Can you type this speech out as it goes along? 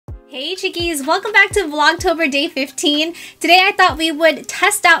Hey chickies, welcome back to Vlogtober day 15. Today I thought we would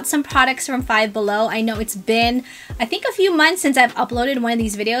test out some products from Five Below. I know it's been, I think, a few months since I've uploaded one of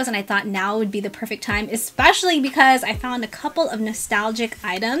these videos, and I thought now would be the perfect time, especially because I found a couple of nostalgic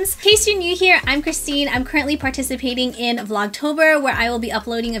items. In case you're new here, I'm Christine. I'm currently participating in Vlogtober, where I will be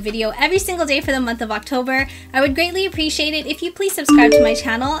uploading a video every single day for the month of October. I would greatly appreciate it if you please subscribe to my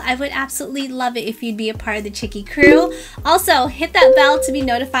channel. I would absolutely love it if you'd be a part of the Chickie crew. Also, hit that bell to be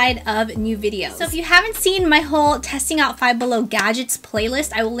notified of new videos. So if you haven't seen my whole testing out Five Below gadgets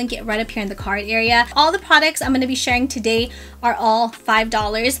playlist, I will link it right up here in the card area. All the products I'm going to be sharing today are all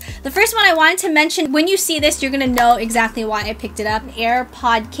 $5. The first one I wanted to mention, when you see this, you're going to know exactly why I picked it up. An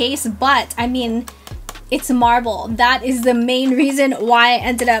AirPod case, but I mean, it's marble. That is the main reason why I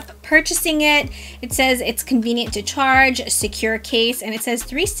ended up purchasing it. It says it's convenient to charge, secure case, and it says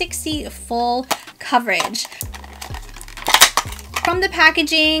 360 full coverage. From the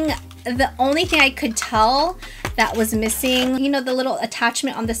packaging, the only thing I could tell that was missing, you know, the little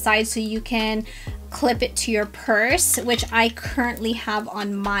attachment on the side so you can clip it to your purse, which I currently have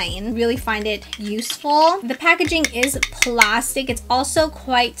on mine. Really find it useful. The packaging is plastic. It's also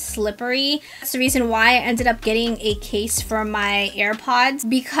quite slippery. That's the reason why I ended up getting a case for my AirPods,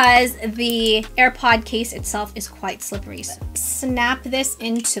 because the AirPod case itself is quite slippery. So snap this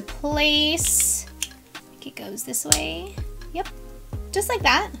into place. I think it goes this way. Yep. Just like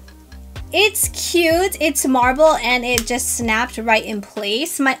that. It's cute, it's marble, and it just snapped right in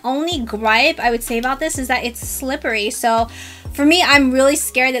place. My only gripe I would say about this is that it's slippery. So for me, I'm really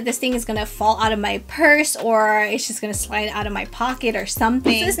scared that this thing is gonna fall out of my purse, or it's just gonna slide out of my pocket or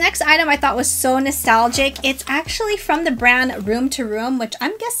something. So this next item I thought was so nostalgic. It's actually from the brand Room to Room, which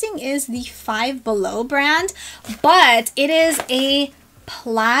I'm guessing is the Five Below brand, but it is a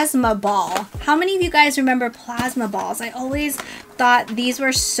plasma ball. How many of you guys remember plasma balls? I always thought these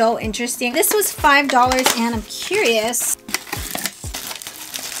were so interesting. This was $5, and I'm curious.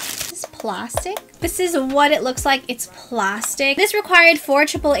 Is this plastic? This is what it looks like. It's plastic. This required 4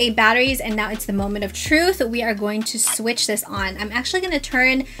 AAA batteries, and now it's the moment of truth. We are going to switch this on. I'm actually going to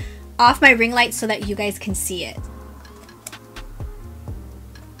turn off my ring light so that you guys can see it.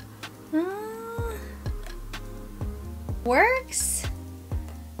 Works.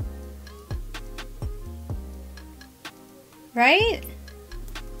 Right?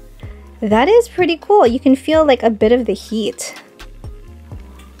 That is pretty cool. You can feel like a bit of the heat.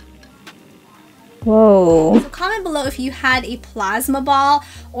 Whoa. So comment below if you had a plasma ball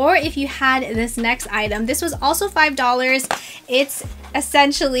or if you had this next item. This was also $5. It's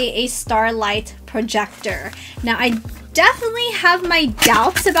essentially a Starlight Projector. Now I definitely have my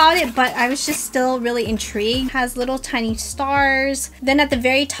doubts about it, but I was just still really intrigued. It has little tiny stars. Then at the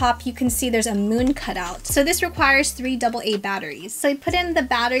very top you can see there's a moon cutout. So this requires 3 AA batteries. So I put in the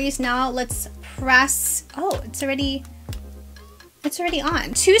batteries. Now let's press. Oh, it's already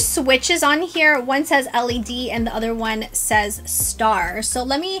on. 2 switches on here. One says LED and the other one says star. So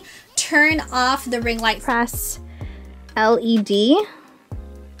let me turn off the ring light. Press LED.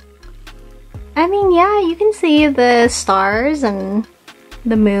 I mean, yeah, you can see the stars and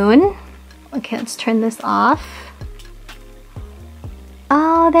the moon. Okay, let's turn this off.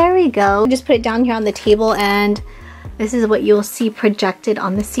 Oh, there we go. Just put it down here on the table, and this is what you'll see projected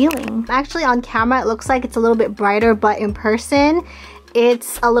on the ceiling. Actually, on camera, it looks like it's a little bit brighter, but in person,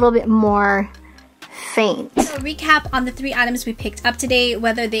 it's a little bit more faint. So recap on the 3 items we picked up today,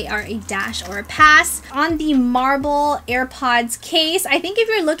 whether they are a dash or a pass. On the marble AirPods case, I think if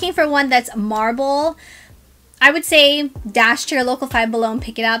you're looking for one that's marble, I would say dash to your local Five Below and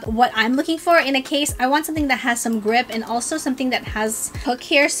pick it up. What I'm looking for in a case, I want something that has some grip and also something that has a hook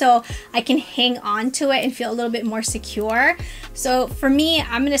here so I can hang on to it and feel a little bit more secure. So for me,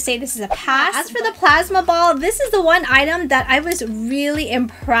 I'm gonna say this is a pass. As for the plasma ball, this is the one item that I was really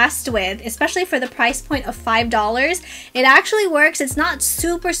impressed with, especially for the price point of $5. It actually works. It's not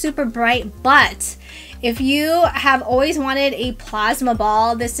super bright, but if you have always wanted a plasma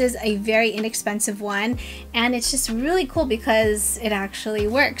ball, this is a very inexpensive one, and it's just really cool because it actually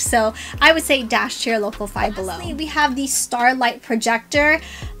works. So I would say dash to your local Five Below. Lastly, we have the Starlight Projector.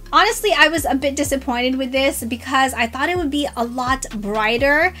 Honestly, I was a bit disappointed with this because I thought it would be a lot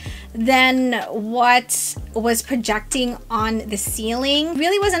brighter than what was projecting on the ceiling.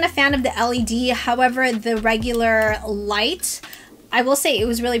 Really wasn't a fan of the LED. However, the regular light, I will say it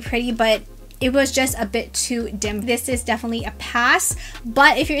was really pretty, but it was just a bit too dim. This is definitely a pass,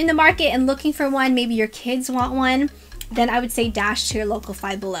 but if you're in the market and looking for one, maybe your kids want one, then I would say dash to your local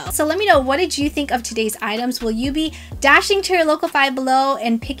Five Below. So let me know, what did you think of today's items? Will you be dashing to your local Five Below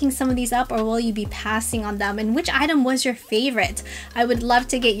and picking some of these up, or will you be passing on them? And which item was your favorite? I would love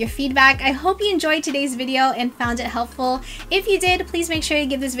to get your feedback. I hope you enjoyed today's video and found it helpful. If you did, please make sure you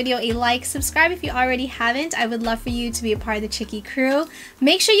give this video a like, subscribe if you already haven't. I would love for you to be a part of the Chickie crew.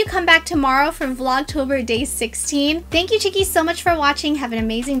 Make sure you come back tomorrow for Vlogtober day 16. Thank you, Chickies, so much for watching. Have an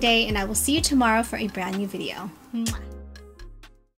amazing day, and I will see you tomorrow for a brand new video. Mwah.